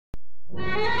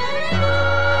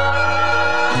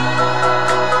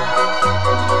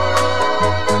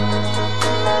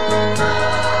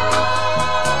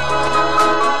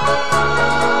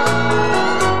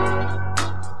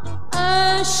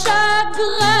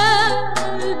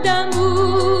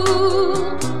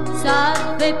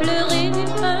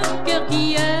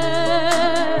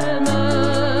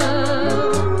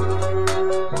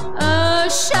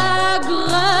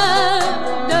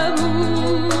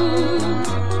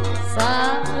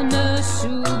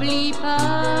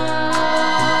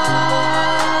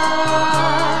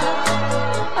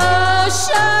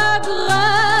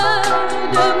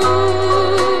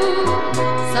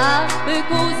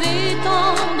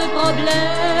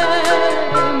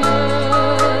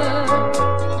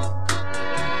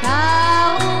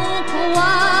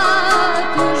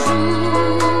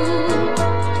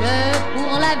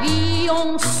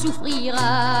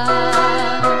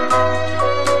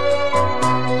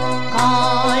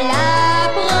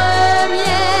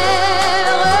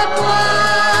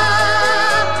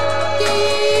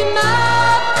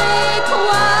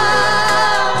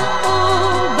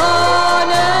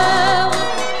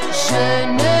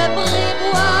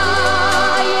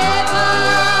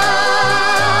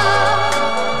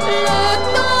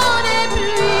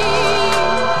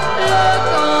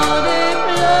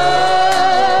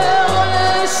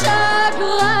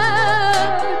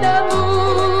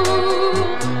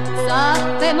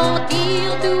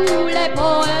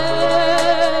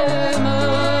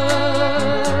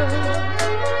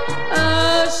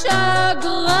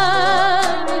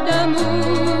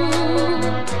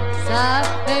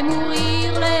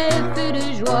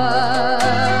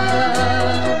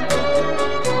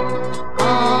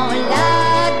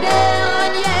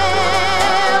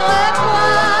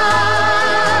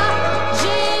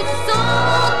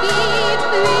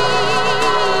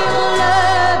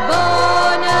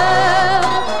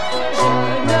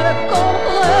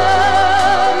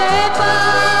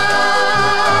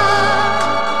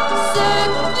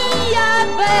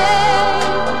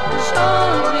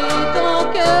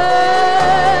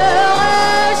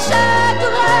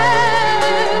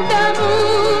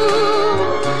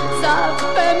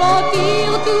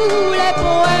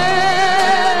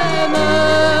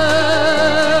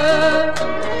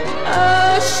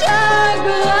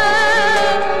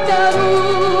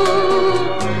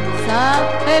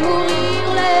fait mourir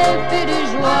l'effet de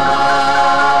joie.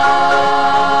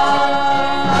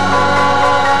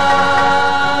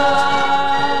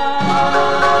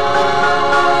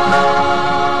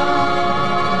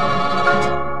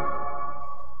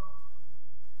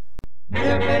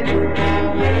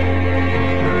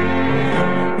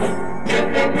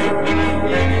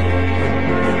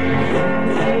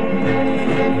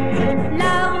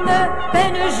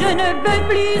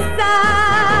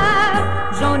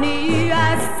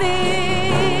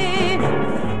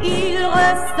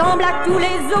 Ressemble à tous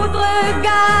les autres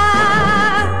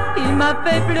gars, il m'a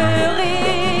fait pleurer.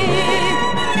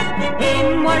 Et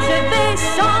moi je vais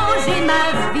changer ma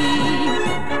vie,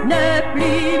 ne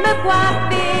plus me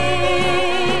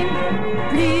coiffer,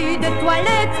 plus de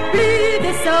toilettes, plus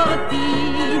de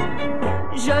sorties,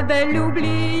 je vais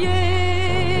l'oublier,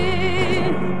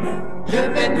 je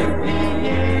vais l'oublier.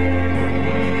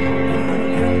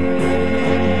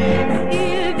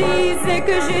 Il disait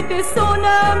que j'étais son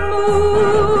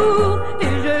amour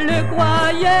et je le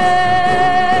croyais.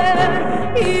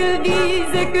 Il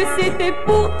disait que c'était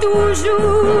pour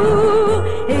toujours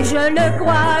et je le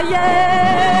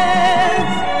croyais.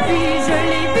 Puis je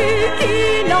l'ai vu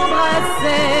qu'il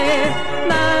embrassait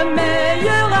ma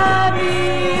meilleure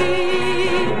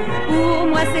amie. Pour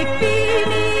moi c'est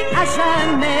fini à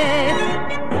jamais,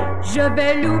 je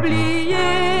vais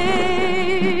l'oublier,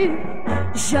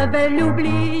 je vais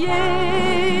l'oublier,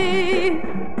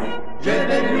 je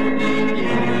vais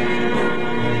l'oublier.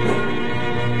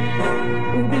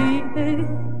 Oublier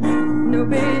nos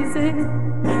baisers,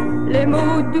 les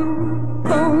mots doux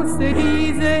qu'on se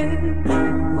disait.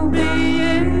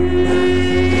 Oublier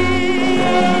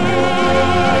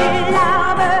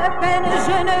larmes, peine,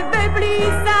 je ne veux plus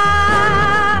ça,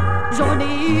 j'en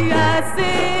ai eu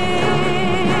assez.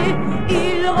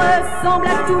 Il ressemble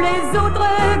à tous les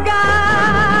autres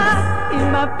gars, il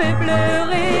m'a fait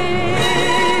pleurer.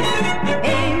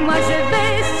 Et moi je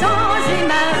vais changer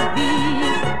ma vie,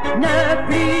 ne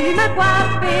plus me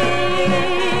coiffer,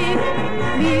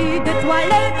 plus de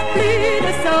toilettes, plus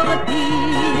de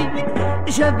sorties,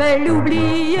 je vais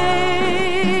l'oublier,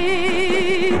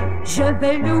 je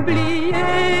vais l'oublier.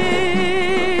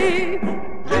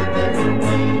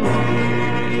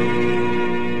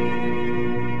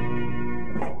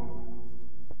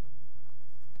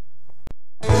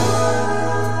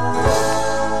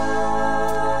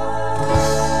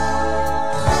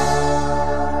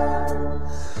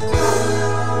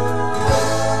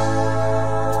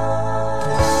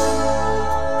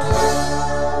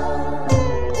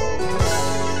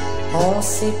 On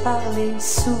s'est parlé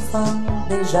souvent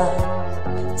déjà,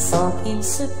 sans qu'il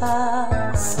se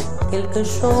passe quelque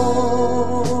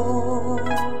chose.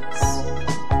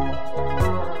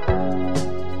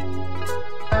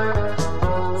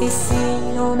 Et si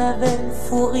on avait le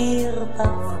fou rire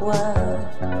parfois,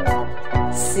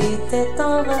 c'était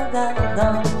en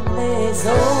regardant les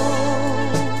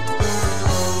autres.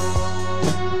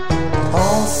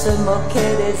 On se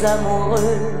moquait des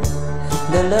amoureux,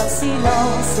 de leur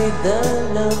silence et de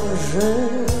leur jeu.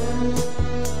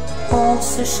 On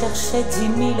se cherchait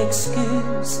 10 000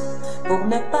 excuses pour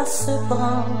ne pas se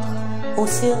prendre au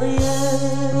sérieux.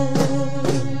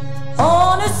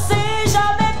 On ne sait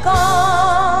jamais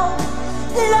quand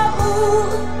l'amour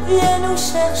vient nous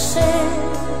chercher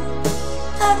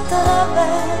à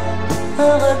travers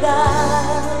un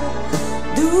regard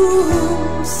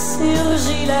d'où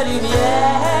surgit la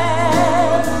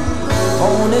lumière.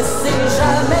 On ne sait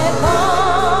jamais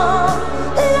quand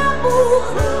l'amour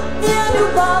vient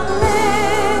nous parler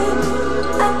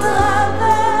à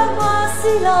travers un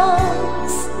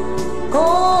silence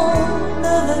qu'on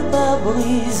ne veut pas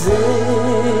briser.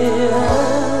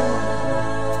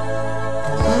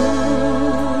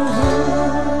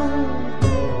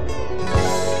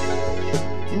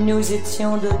 Nous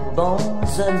étions de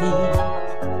bons amis,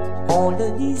 on le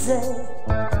disait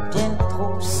bien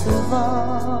trop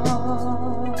souvent.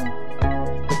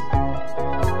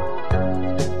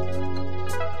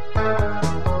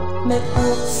 Mais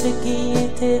pour ce qui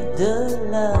était de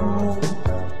l'amour,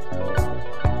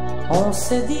 on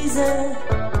se disait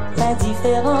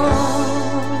indifférent.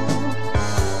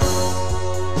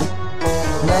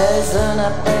 Mais un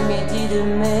après-midi de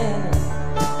mai,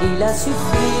 il a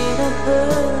suffi d'un peu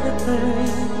de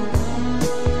pluie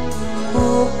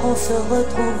pour qu'on se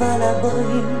retrouve à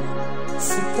l'abri.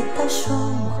 C'était ta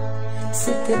chambre,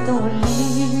 c'était ton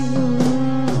lit.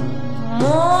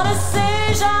 On ne sait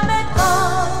jamais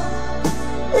quand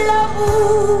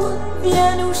l'amour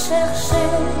vient nous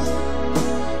chercher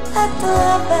à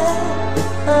travers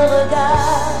un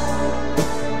regard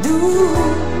d'où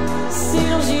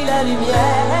surgit la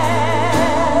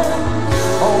lumière.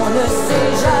 On ne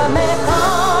sait jamais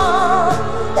quand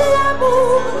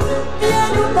l'amour vient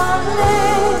nous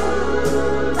parler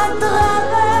à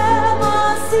travers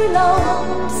un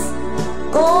silence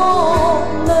qu'on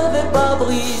ne veut pas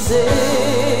briser.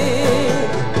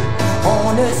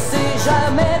 On ne sait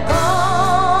jamais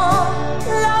quand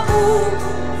l'amour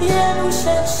vient nous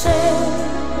chercher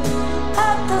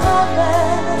à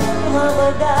travers un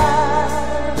regard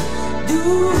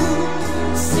d'où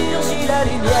surgit la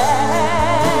lumière.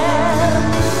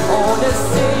 On ne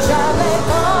sait jamais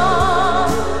quand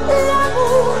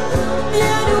l'amour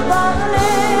vient nous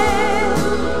parler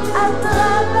à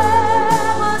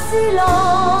travers un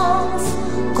silence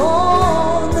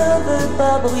qu'on ne veut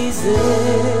pas briser.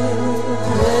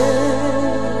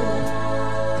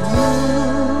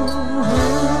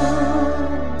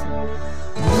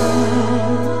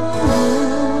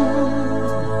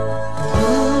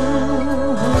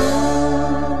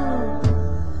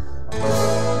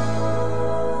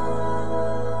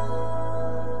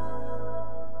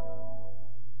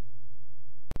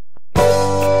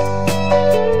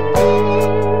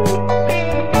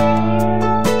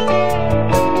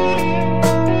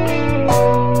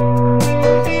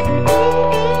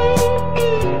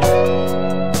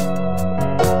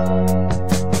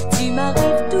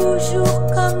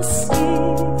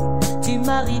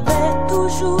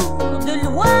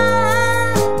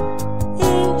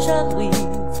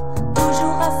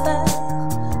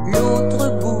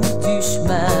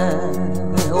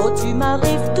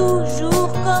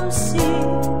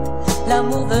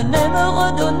 L'amour venait me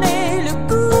redonner le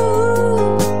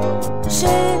goût.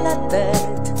 J'ai la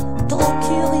tête trop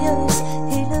curieuse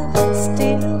et le reste,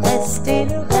 et le reste, et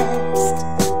le reste.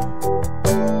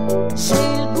 J'ai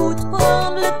le goût de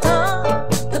prendre le temps,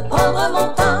 de prendre mon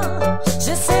temps.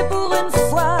 Je sais pour une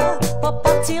fois pas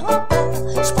partir en peur.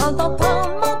 Je prends le temps de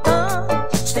prendre mon temps.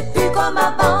 Je fais plus comme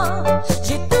avant.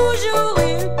 J'ai toujours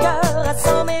eu le cœur à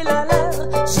 100 000 à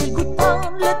l'heure. J'ai le goût de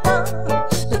prendre le temps,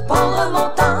 de prendre mon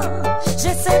temps.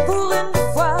 J'essaie pour une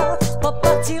fois, pas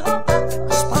partir en peur.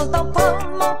 Je prends le temps, prendre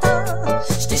mon temps.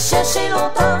 Je t'ai cherché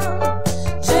longtemps.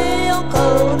 J'ai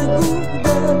encore le goût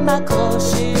de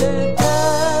m'accrocher le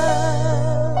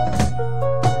cœur.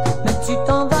 Mais tu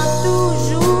t'en vas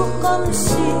toujours comme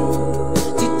si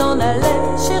tu t'en allais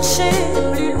chercher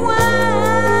plus loin.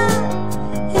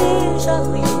 Et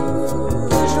j'arrive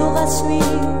toujours à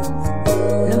suivre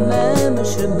le même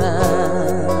chemin.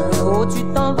 Oh, tu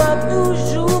t'en vas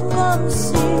toujours comme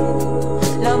si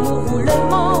l'amour voulait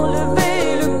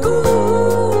m'enlever le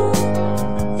goût.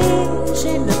 Et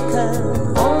j'ai le cœur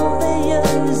en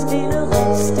veilleuse. Et le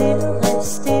reste, et le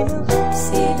reste, et le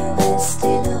reste, et le reste,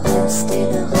 et le reste, et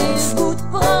le reste. J'ai le goût de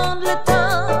prendre le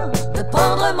temps, de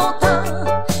prendre mon temps.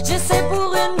 J'essaie pour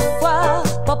une fois,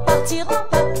 pas partir en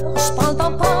peur. Je prends le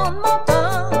temps, prendre mon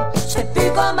temps. Je fais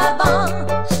plus comme avant.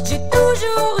 J'ai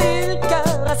toujours eu le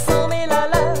cœur à 100 000 à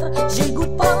l'heure. J'ai le goût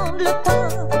de prendre le temps,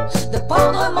 de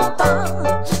prendre mon temps.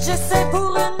 J'essaie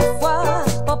pour une fois,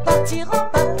 pas partir en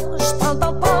peur. Je prends le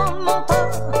temps, prendre mon temps.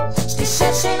 Je t'ai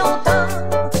cherché longtemps.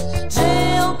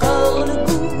 J'ai encore le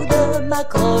goût de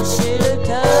m'accrocher le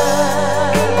cœur.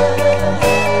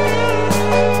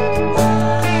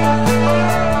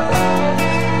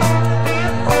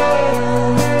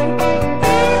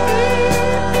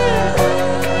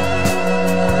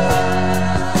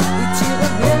 Et tu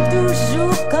reviens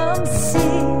toujours comme si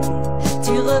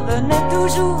tu revenais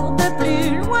toujours de plus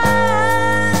loin.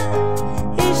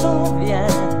 Et j'en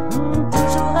viens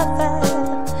toujours à faire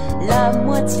la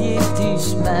moitié du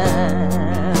chemin.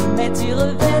 Mais tu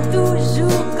reviens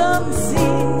toujours comme si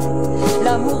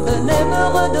l'amour venait me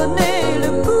redonner le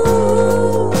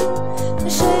goût.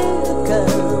 J'ai le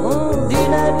cœur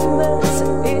d'une allumeuse.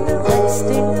 Et le reste,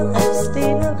 et le reste,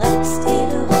 et le reste, et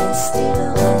le reste, et le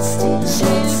reste, et le reste.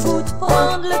 J'ai le goût de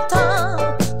prendre le temps,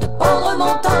 de prendre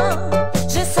mon temps.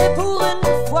 J'essaie pour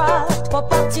une fois, de pas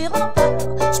partir en peur.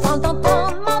 Je prends le temps de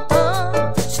prendre mon temps.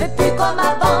 Je fais plus comme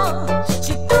avant.